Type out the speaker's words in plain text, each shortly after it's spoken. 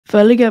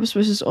Fairly gaps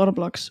versus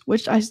Orderblocks.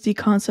 Which ICT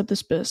concept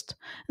is best?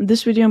 In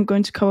this video, I'm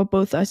going to cover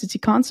both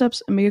ICT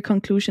concepts and make a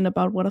conclusion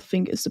about what I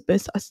think is the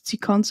best ICT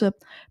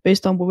concept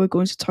based on what we're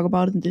going to talk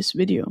about in this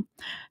video.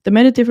 There are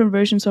many different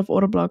versions of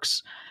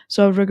Orderblocks,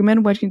 so I would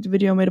recommend watching the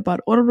video made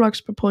about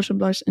Orderblocks, proportion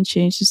blocks, and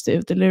change in state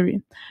of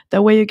delivery.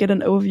 That way you get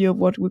an overview of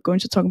what we're going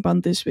to talk about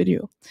in this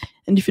video.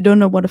 And if you don't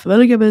know what a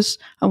fairly gap is,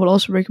 I would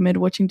also recommend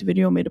watching the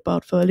video made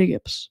about fairly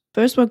gaps.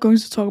 First, we're going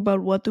to talk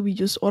about what do we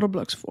use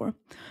Orderblocks for.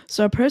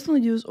 So I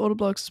personally use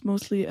Orderblocks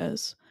mostly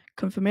as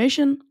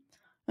confirmation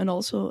and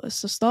also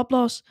as a stop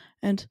loss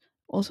and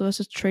also as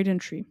a trade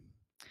entry.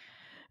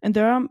 And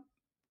there are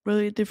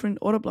really different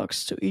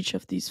Orderblocks to each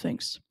of these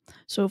things.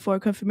 So for a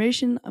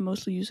confirmation, I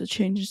mostly use a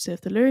change in state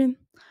of delivery.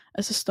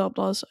 As a stop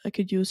loss, I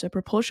could use a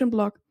propulsion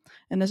block,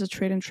 and as a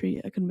trade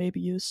entry, I could maybe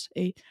use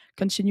a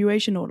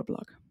continuation order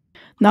block.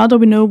 Now that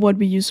we know what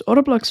we use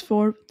Orderblocks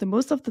for the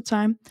most of the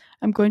time,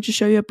 I'm going to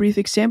show you a brief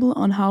example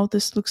on how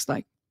this looks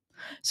like.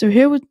 So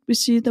here we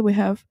see that we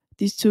have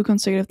these two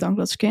consecutive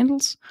downward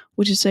candles,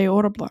 which is a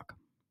order block.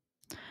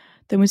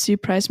 Then we see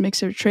price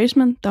makes a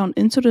retracement down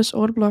into this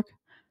order block,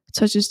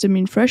 touches the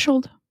mean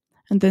threshold,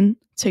 and then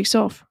takes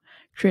off,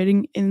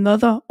 creating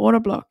another order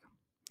block.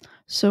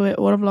 So an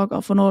order block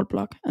of an order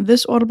block. And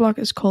this order block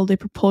is called a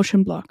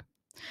propulsion block.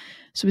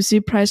 So we see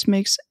price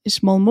makes a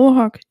small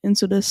mohawk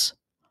into this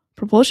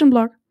propulsion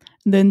block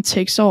and then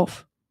takes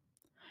off.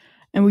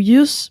 And we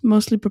use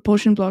mostly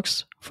propulsion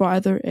blocks for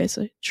either as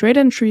a trade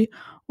entry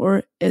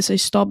or as a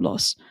stop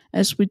loss,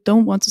 as we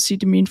don't want to see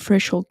the mean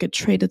threshold get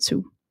traded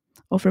to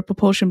of a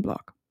propulsion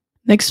block.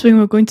 Next thing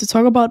we're going to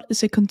talk about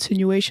is a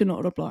continuation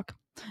order block.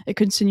 A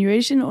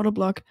continuation order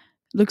block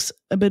looks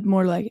a bit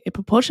more like a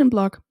propulsion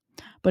block,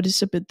 but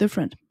it's a bit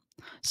different.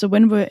 So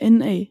when we're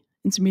in a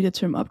intermediate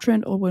term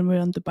uptrend or when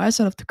we're on the buy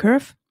side of the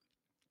curve,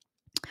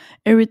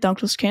 every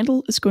downclose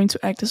candle is going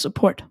to act as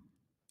support.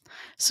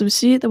 So we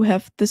see that we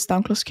have this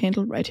downclose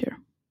candle right here.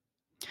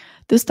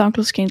 This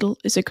downclose candle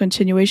is a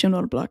continuation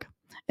order block.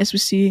 As we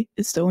see,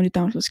 it's the only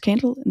downclose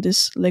candle in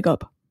this leg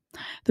up.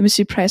 Then we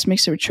see price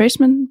makes a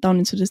retracement down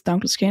into this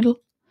downclose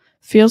candle,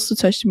 fails to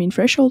touch the mean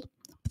threshold,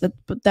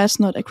 but that's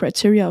not a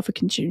criteria of a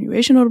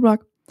continuation order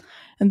block,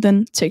 and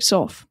then takes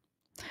off.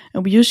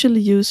 And we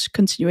usually use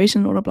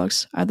continuation order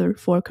blocks either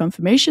for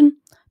confirmation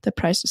that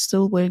price is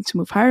still willing to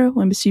move higher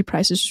when we see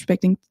prices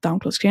respecting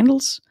downclose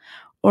candles,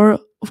 or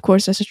of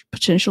course as a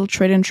potential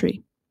trade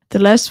entry. The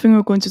last thing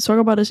we're going to talk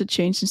about is a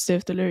change in state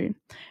of delivery.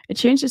 A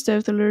change in state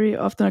of delivery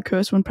often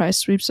occurs when price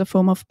sweeps a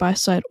form of buy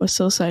side or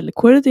sell side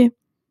liquidity.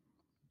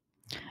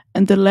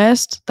 And the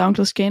last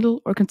downclose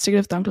candle or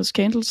consecutive downclose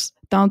candles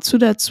down to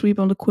that sweep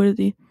on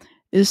liquidity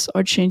is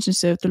our change in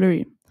state of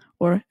delivery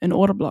or an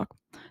order block.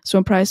 So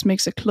when price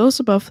makes a close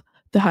above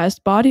the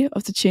highest body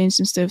of the change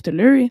in state of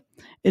delivery,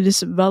 it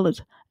is valid.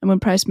 And when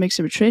price makes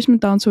a retracement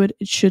down to it,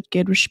 it should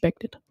get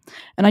respected.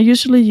 And I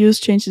usually use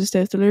changes in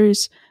state of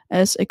deliveries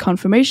as a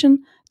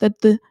confirmation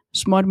that the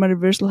smart money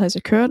reversal has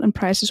occurred and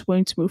price is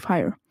willing to move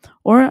higher.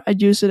 Or I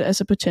use it as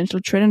a potential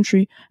trade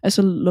entry as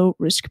a low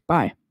risk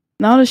buy.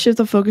 Now let's shift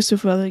our focus to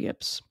fairly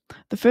gaps.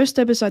 The first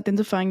step is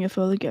identifying your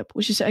fairly gap,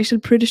 which is actually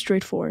pretty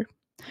straightforward.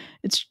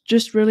 It's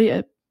just really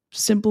a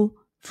simple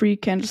 3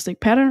 candlestick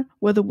pattern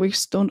where the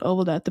wicks don't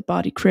overlap the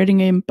body,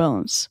 creating an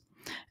imbalance.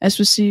 As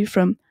we see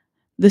from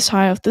this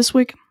high of this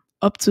wick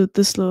up to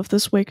this low of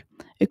this wick,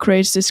 it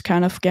creates this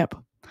kind of gap.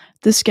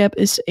 This gap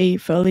is a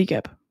fairly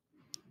gap.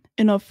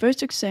 In our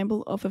first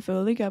example of a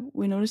fairly gap,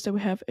 we notice that we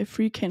have a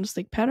 3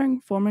 candlestick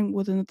pattern forming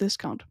within a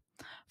discount,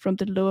 from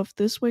the low of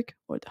this wick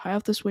or the high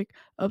of this wick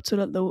up to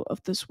the low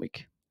of this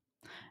wick.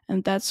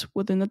 And that's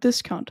within a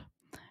discount.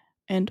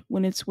 And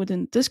when it's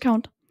within a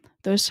discount,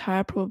 there's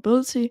higher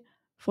probability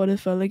for the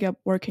fairly gap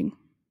working.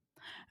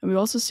 And we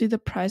also see the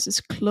price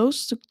is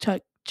close to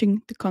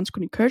touching the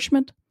consequent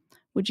encouragement,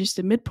 which is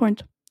the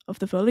midpoint of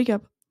the fairly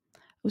gap.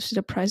 We see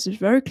the price is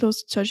very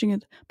close to touching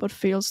it, but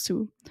fails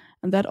to.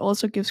 And that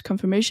also gives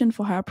confirmation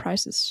for higher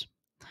prices.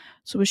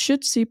 So we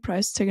should see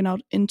price taking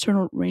out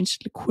internal range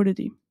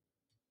liquidity.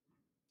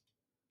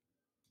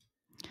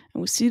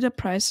 And we see the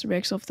price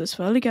reacts off this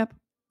fairly gap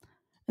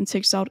and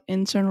takes out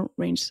internal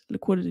range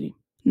liquidity.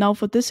 Now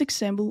for this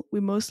example, we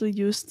mostly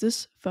use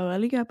this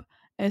fairly gap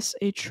as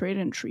a trade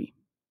entry.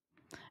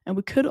 And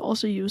we could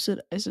also use it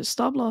as a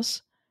stop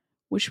loss,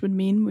 which would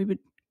mean we would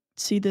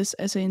see this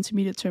as an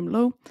intermediate term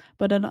low,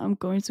 but that I'm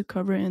going to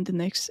cover in the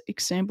next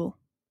example.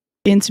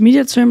 The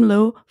intermediate term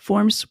low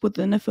forms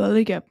within a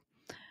fairly gap,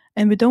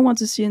 and we don't want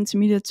to see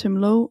intermediate term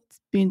low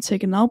being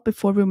taken out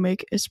before we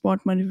make a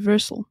smart money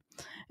reversal.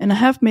 And I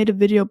have made a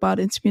video about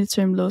intermediate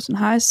term lows and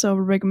highs, so I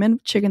would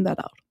recommend checking that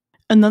out.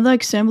 Another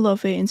example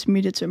of an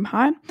intermediate term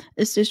high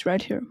is this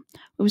right here,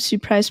 where we see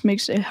price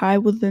makes a high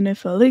within a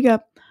fairly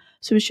gap,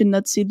 so we should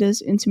not see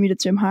this intermediate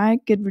term high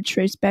get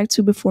retraced back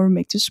to before we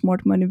make the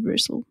smart money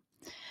reversal.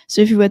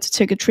 So if you were to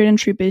take a trade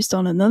entry based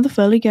on another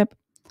fairly gap,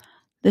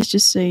 let's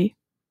just say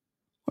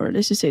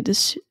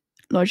this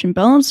large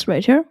imbalance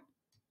right here,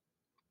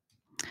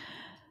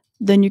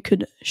 then you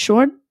could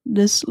short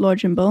this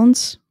large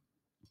imbalance,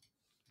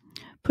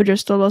 put your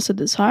stop loss at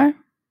this high,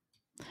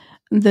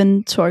 and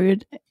then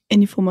target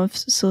any form of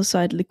sell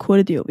side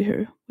liquidity over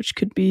here, which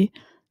could be,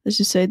 let's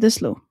just say,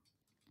 this low.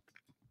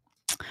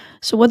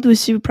 So what do we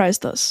see price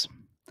does?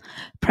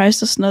 Price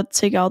does not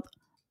take out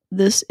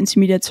this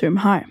intermediate term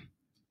high,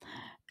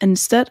 and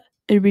instead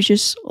it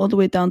reaches all the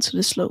way down to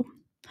this low.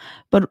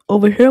 But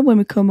over here, when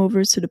we come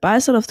over to the buy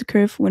side of the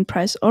curve, when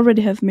price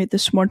already have made the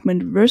smart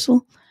money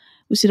reversal,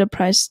 we see that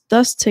price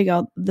does take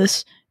out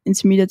this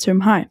intermediate term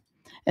high,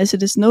 as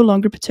it is no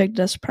longer protected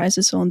as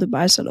prices on the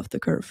buy side of the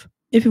curve.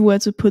 If we were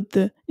to put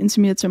the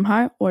intermediate term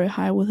high or a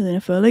high within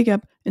a fairly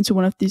gap into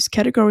one of these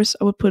categories,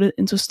 I would put it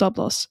into stop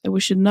loss, and we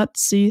should not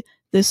see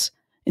this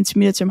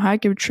intermediate term high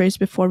get retraced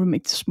before we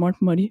make the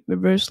smart money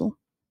reversal.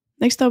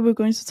 Next up, we're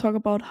going to talk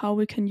about how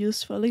we can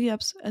use fairly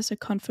gaps as a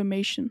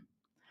confirmation.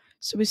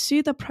 So we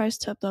see the price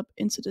tapped up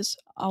into this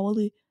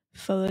hourly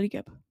fairly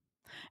gap,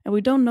 and we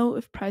don't know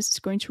if price is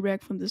going to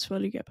react from this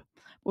fairly gap,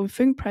 but we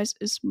think price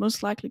is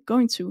most likely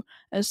going to,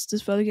 as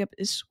this fairly gap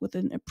is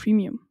within a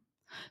premium.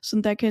 So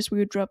in that case, we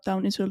would drop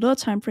down into a lower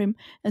time frame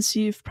and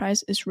see if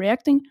price is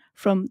reacting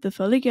from the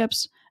fairly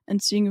gaps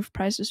and seeing if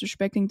price is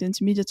respecting the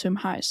intermediate term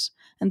highs,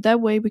 and that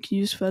way we can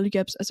use fairly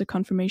gaps as a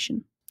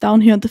confirmation. Down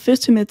here on the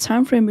 15-minute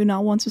time frame, we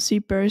now want to see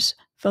bearish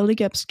fairly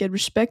gaps get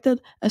respected,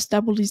 as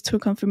that will lead to a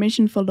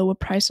confirmation for lower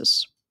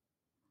prices.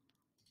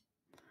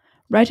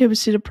 Right here we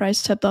see the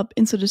price tapped up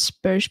into this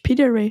bearish PD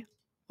array,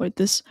 or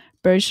this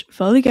bearish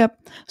fairly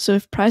gap. So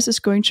if price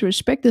is going to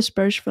respect this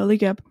bearish fairly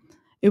gap,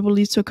 it will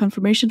lead to a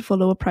confirmation for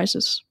lower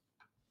prices.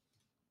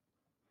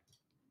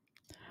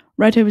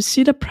 Right here we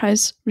see the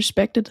price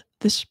respected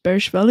this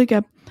bearish fairly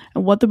gap,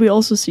 and what do we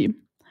also see?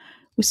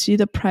 We see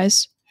the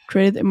price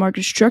created a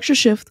market structure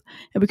shift,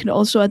 and we can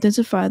also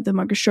identify the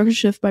market structure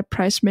shift by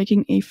price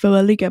making a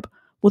fairly gap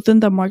within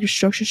the market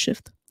structure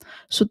shift.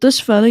 So this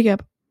fairly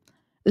gap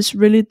is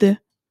really the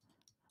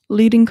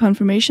leading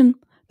confirmation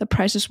that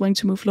price is going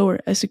to move lower,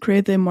 as it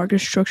created a market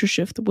structure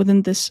shift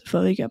within this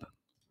fairly gap.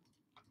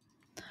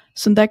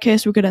 So in that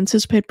case, we could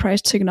anticipate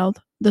price taking out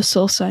the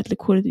sell side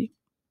liquidity.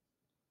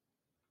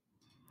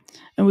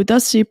 And we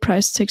thus see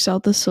price takes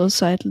out the sell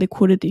side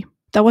liquidity.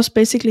 That was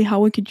basically how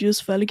we could use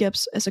fairly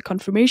gaps as a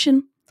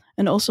confirmation,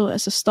 and also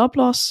as a stop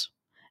loss,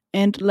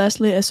 and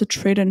lastly as a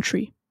trade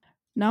entry.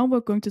 Now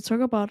we're going to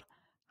talk about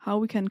how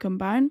we can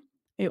combine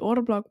a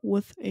order block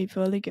with a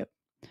fairly gap.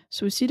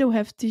 So we see that we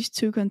have these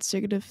two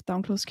consecutive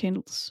down close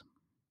candles.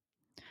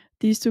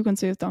 These two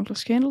consecutive down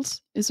close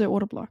candles is an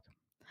order block,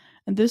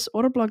 and this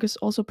order block is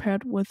also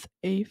paired with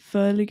a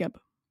fairly gap.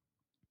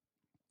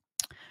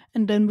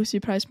 And then we see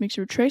price makes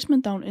a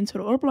retracement down into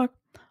the order block,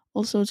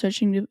 also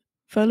touching the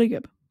fairly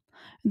gap.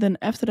 And then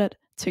after that,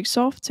 takes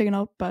off, taken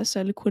out by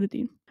side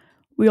liquidity.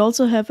 We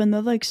also have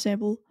another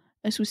example,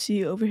 as we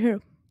see over here,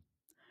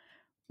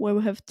 where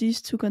we have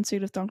these two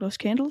consecutive down close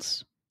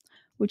candles,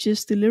 which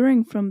is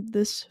delivering from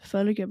this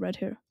fairly gap right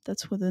here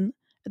that's within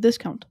a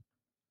discount.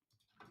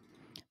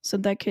 So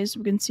in that case,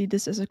 we can see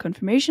this as a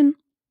confirmation,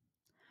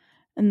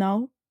 and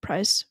now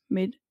price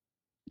made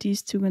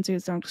these two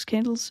consecutive down close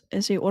candles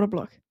as a order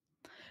block.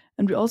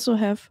 And we also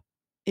have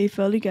a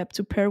fairly gap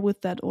to pair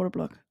with that order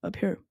block up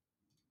here.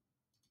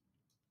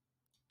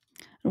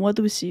 And what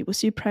do we see? We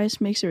see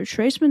price makes a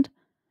retracement,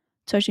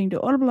 touching the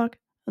order block,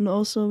 and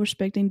also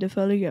respecting the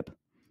fairly gap.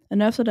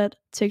 And after that,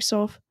 takes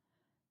off,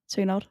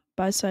 taken out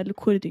by side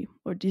liquidity,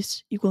 or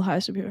these equal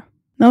highs up here.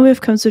 Now we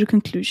have come to the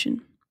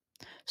conclusion.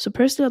 So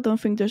personally, I don't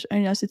think there's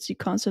any ICT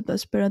concept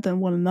that's better than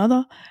one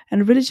another,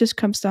 and it really just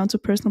comes down to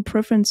personal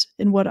preference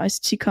in what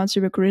ICT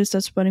concept recruiters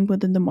that's running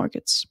within the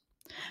markets.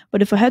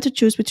 But if I had to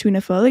choose between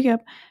a fairly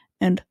gap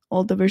and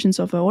all the versions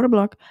of an order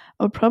block,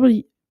 I would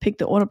probably pick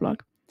the order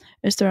block,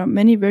 as there are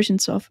many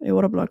versions of a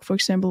order block. For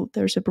example,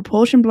 there's a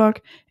propulsion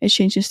block, a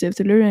change in state of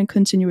delivery, and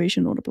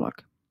continuation order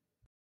block.